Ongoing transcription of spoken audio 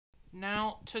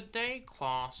Now, today,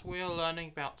 class, we are learning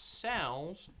about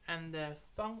cells and their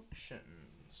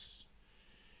functions.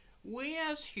 We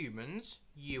as humans,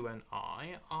 you and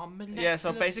I, are molecular Yeah,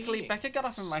 so basically, beings. Becca got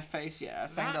off in my face, yeah,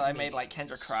 saying That that I made, like,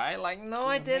 means Kendra cry. Like, no,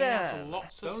 we're I made out of didn't.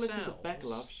 lots of Don't listen to cells. Becca,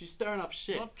 love. She's stirring up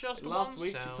shit. Not just Like, last one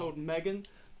week she cell. told Megan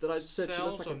that I said she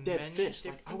looks Cells like a of dead many fish.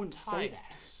 Like, I different wouldn't say that.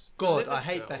 types. God, Liver I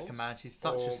hate cells Becca, man. She's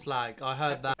such or- a slag. I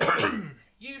heard that.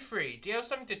 You three, do you have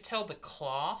something to tell the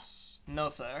class? No,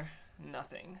 sir.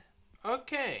 Nothing.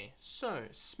 Okay, so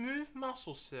smooth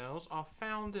muscle cells are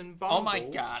found in bundles. Oh my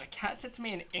god, Kat said to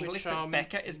me in English which, that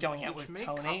Becca is going out which with make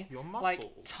Tony. up your Like,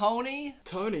 muscles. Tony?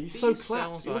 Tony, he's so These clapped.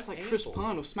 cells He looks are like Chris able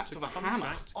Pine or smacked to with a hammer.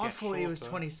 contract, I get thought he was shorter,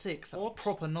 26. That's or-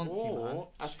 proper nonsense, man. or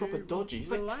That's proper to dodgy.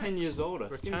 He's like relax, 10 years older.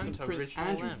 Give him return some to Prince original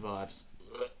Andrew length. vibes.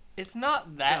 It's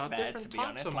not There are that bad, to different be types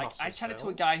honest. of Like, I muscle chatted to a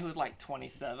cells, guy who was like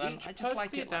 27. Each I just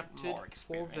like perfectly it like adapted more for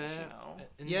experience, their you know?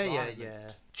 Yeah.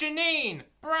 environment. Janine,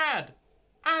 Brad,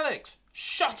 Alex,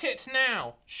 shut it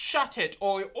now. Shut it,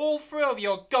 or all three of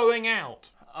you are going out.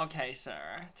 Okay,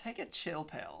 sir. Take a chill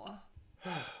pill.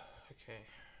 Okay.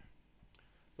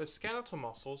 The skeletal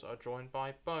muscles are joined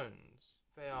by bones.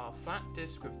 They are flat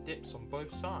discs with dips on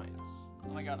both sides. Oh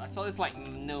my god, I saw this like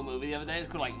new movie the other day. It's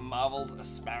called like Marvel's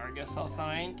Asparagus or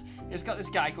something. It's got this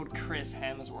guy called Chris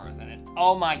Hemsworth in it.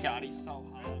 Oh my god, he's so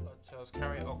hot. Blood cells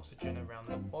carry oxygen around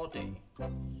the body,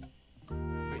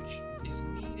 which is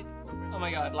needed for Oh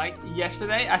my god, like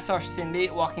yesterday I saw Cindy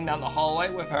walking down the hallway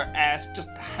with her ass just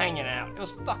hanging out. It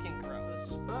was fucking The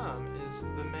gross. sperm is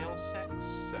the male sex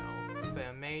cell. They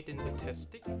are made in the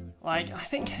testicle. Like, I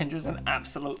think Kendra's an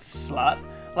absolute slut.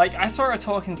 Like, I saw her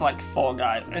talking to like 4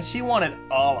 guys and she wanted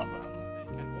all of them.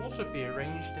 They can also be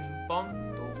arranged in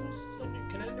bundles.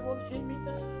 Can anyone hear me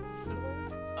there?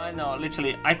 Hello? I know,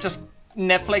 literally,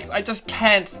 Netflix, I just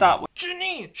can't stop.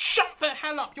 Janine, shut the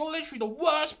hell up! You're literally the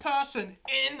worst person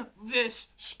in this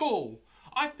school.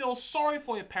 I feel sorry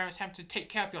for your parents having to take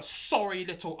care of your sorry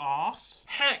little ass.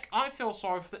 Heck, I feel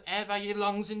sorry for the air that your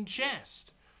lungs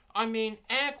ingest. I mean,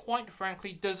 air, quite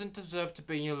frankly, doesn't deserve to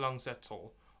be in your lungs at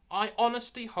all. I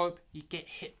honestly hope you get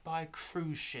hit by a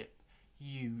cruise ship.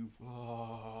 You.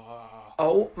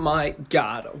 Oh my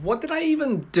god, what did I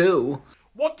even do?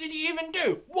 What did you even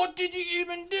do? What did you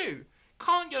even do?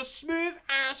 Can't your smooth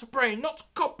ass brain not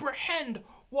comprehend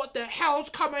what the hell's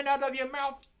coming out of your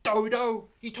mouth, Dodo?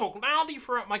 You talk loudly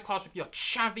throughout my class with your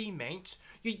chavvy mates.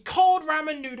 You eat cold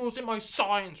ramen noodles in my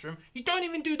science room. You don't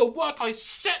even do the work I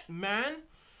set, man.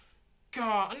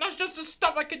 God, and that's just the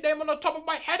stuff I could name on the top of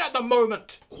my head at the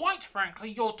moment. Quite frankly,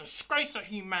 you're a disgrace to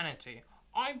humanity.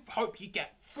 I hope you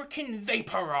get freaking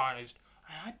vaporized.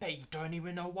 And I bet you don't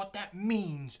even know what that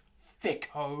means,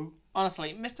 thicko.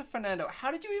 Honestly, Mr. Fernando,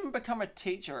 how did you even become a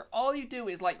teacher? All you do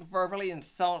is like verbally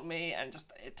insult me and just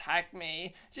attack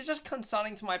me. You're just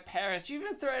consoling to my parents. You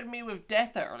even threatened me with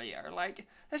death earlier. Like,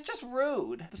 that's just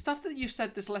rude. The stuff that you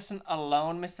said this lesson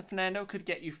alone, Mr. Fernando, could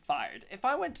get you fired. If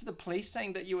I went to the police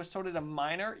saying that you assaulted a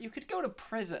minor, you could go to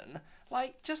prison.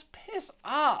 Like, just piss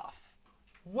off.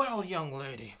 Well, young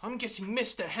lady, I'm guessing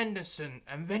Mr. Henderson,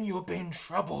 and then you'll be in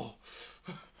trouble.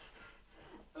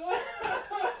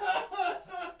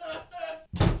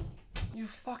 You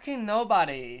fucking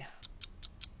nobody.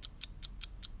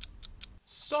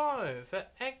 So, the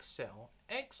egg cell.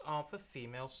 Eggs are the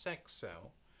female sex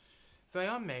cell. They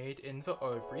are made in the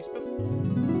ovaries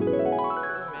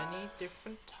before. Many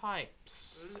different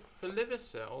types. The liver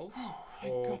cells,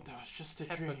 or that was just a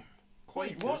dream.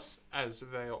 coitus, as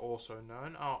they are also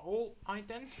known, are all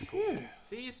identical.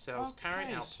 These cells carry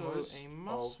Okay, out so most a of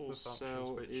muscle the functions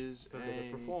cell which is the liver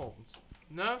a- performs.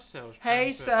 Nerve cells Hey,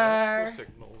 transfer sir. electrical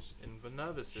signals in the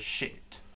nervous system. Shit.